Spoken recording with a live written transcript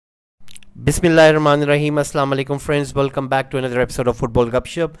Bismillahirrahmanirrahim. Assalamu alaikum friends. Welcome back to another episode of Football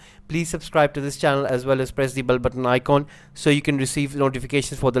Gupshup. Please subscribe to this channel as well as press the bell button icon so you can receive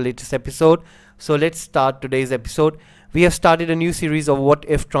notifications for the latest episode. So let's start today's episode. We have started a new series of what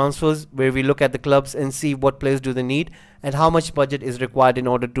if transfers where we look at the clubs and see what players do they need and how much budget is required in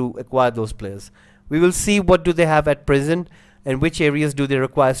order to acquire those players. We will see what do they have at present and which areas do they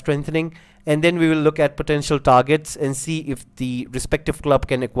require strengthening, and then we will look at potential targets and see if the respective club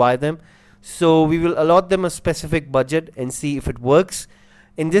can acquire them. So we will allot them a specific budget and see if it works.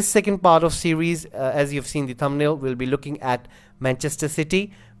 In this second part of series, as you've seen the thumbnail, we'll be looking at Manchester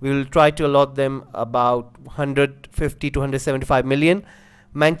City. We will try to allot them about 150 to 175 million.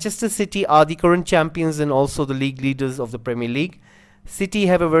 Manchester City are the current champions and also the league leaders of the Premier League. City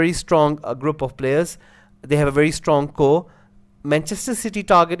have a very strong group of players. They have a very strong core. Manchester City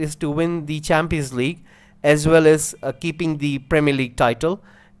target is to win the Champions League as well as keeping the Premier League title.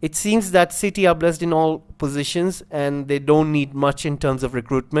 It seems that City are blessed in all positions and they don't need much in terms of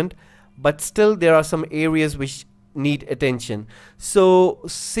recruitment, but still there are some areas which need attention. So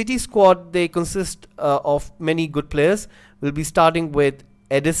City squad, they consist of many good players. We'll be starting with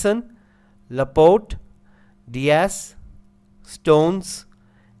Edison, Laporte, Diaz, Stones,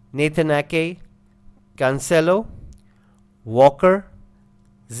 Nathan Ake, Cancelo, Walker,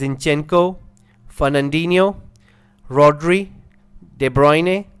 Zinchenko, Fernandinho, Rodri, De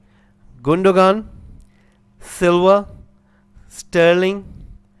Bruyne, Gundogan, Silva, Sterling,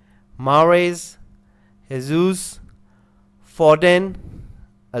 Mahrez, Jesus, Foden,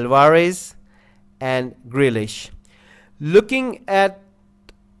 Alvarez and Grealish. Looking at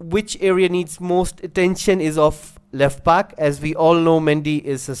which area needs most attention is of left back. As we all know, Mendy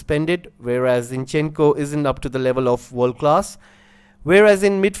is suspended, whereas Zinchenko isn't up to the level of world class. Whereas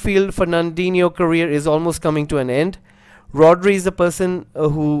in midfield, Fernandinho's career is almost coming to an end. Rodri is a person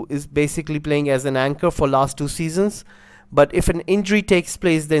who is basically playing as an anchor for last 2 seasons. But if an injury takes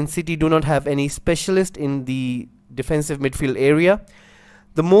place, then City do not have any specialist in the defensive midfield area.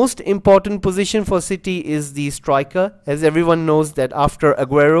 The most important position for City is the striker, as everyone knows that after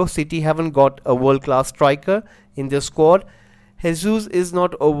Aguero, City haven't got a world-class striker in their squad. Jesus is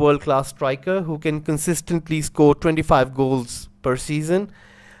not a world-class striker who can consistently score 25 goals per season.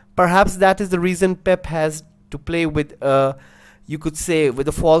 Perhaps that is the reason Pep has to play with you could say with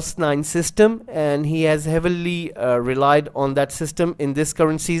a false 9 system, and he has heavily relied on that system in this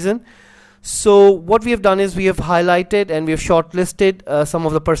current season. So what we have done is we have highlighted and we have shortlisted some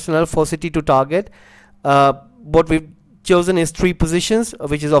of the personnel for City to target. What we've chosen is 3 positions,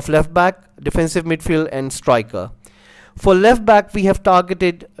 which is of left back, defensive midfield and striker. For left back, we have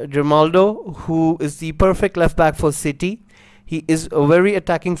targeted Grimaldo, who is the perfect left back for City. He is a very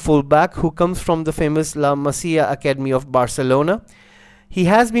attacking fullback who comes from the famous La Masia Academy of Barcelona. He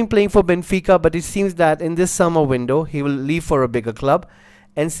has been playing for Benfica, but it seems that in this summer window he will leave for a bigger club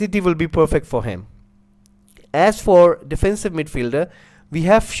and City will be perfect for him. As for defensive midfielder, we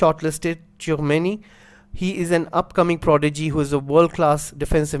have shortlisted Tchouameni. He is an upcoming prodigy who is a world-class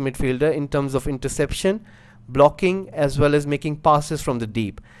defensive midfielder in terms of interception, blocking as well as making passes from the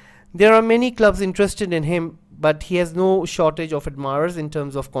deep. There are many clubs interested in him, but he has no shortage of admirers in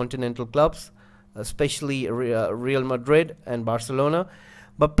terms of continental clubs, especially Real Madrid and Barcelona.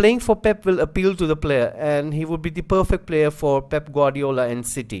 But playing for Pep will appeal to the player, and he would be the perfect player for Pep Guardiola and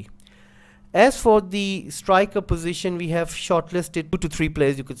City. As for the striker position, we have shortlisted 2 to 3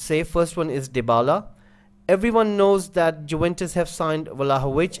 players, you could say. First one is Dybala. Everyone knows that Juventus have signed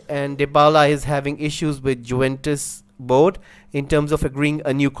Vlahovic, and Dybala is having issues with Juventus board in terms of agreeing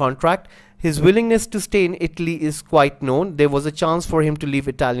a new contract. His willingness to stay in Italy is quite known. There was a chance for him to leave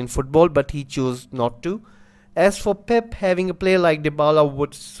Italian football, but he chose not to. As for Pep, having a player like Dybala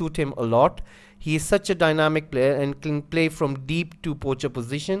would suit him a lot. He is such a dynamic player and can play from deep to poacher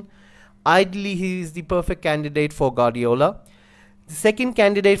position. Ideally, he is the perfect candidate for Guardiola. The second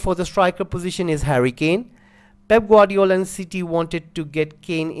candidate for the striker position is Harry Kane. Pep Guardiola and City wanted to get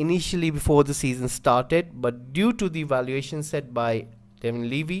Kane initially before the season started, but due to the valuation set by Devin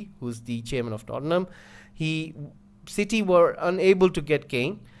Levy, who's the chairman of Tottenham, City were unable to get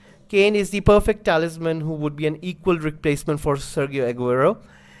Kane. Kane is the perfect talisman who would be an equal replacement for Sergio Aguero.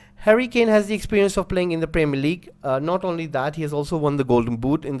 Harry Kane has the experience of playing in the Premier League. Not only that, he has also won the Golden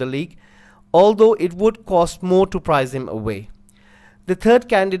Boot in the league, although it would cost more to prize him away. The third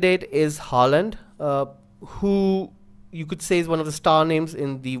candidate is Haaland, who you could say is one of the star names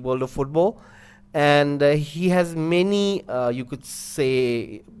in the world of football, and he has many you could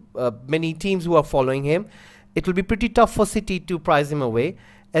say many teams who are following him. It will be pretty tough for City to prize him away,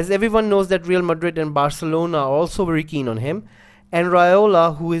 as everyone knows that Real Madrid and Barcelona are also very keen on him, And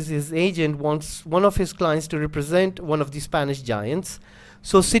Raiola, who is his agent, wants one of his clients to represent one of the Spanish giants.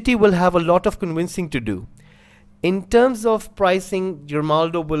 So City will have a lot of convincing to do. In terms of pricing,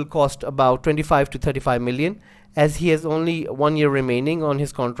 Ronaldo will cost about 25 to 35 million, as he has only 1 year remaining on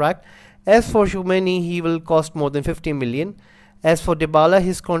his contract. As for Tchouaméni, he will cost more than 50 million. As for Dybala,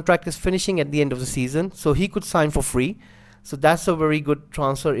 his contract is finishing at the end of the season, so he could sign for free. So that's a very good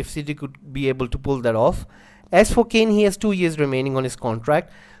transfer if City could be able to pull that off. As for Kane, he has 2 years remaining on his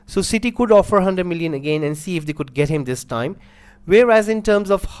contract, so City could offer 100 million again and see if they could get him this time. Whereas in terms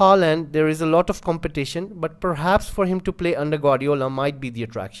of Haaland, there is a lot of competition, but perhaps for him to play under Guardiola might be the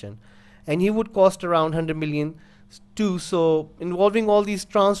attraction. And he would cost around 100 million too, so involving all these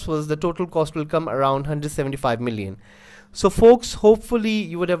transfers, the total cost will come around 175 million. So folks, hopefully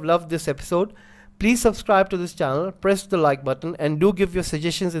you would have loved this episode. Please subscribe to this channel, press the like button, and do give your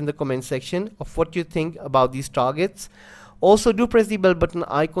suggestions in the comment section of what you think about these targets. Also, do press the bell button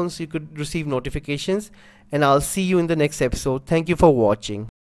icon so you could receive notifications, and I'll see you in the next episode. Thank you for watching.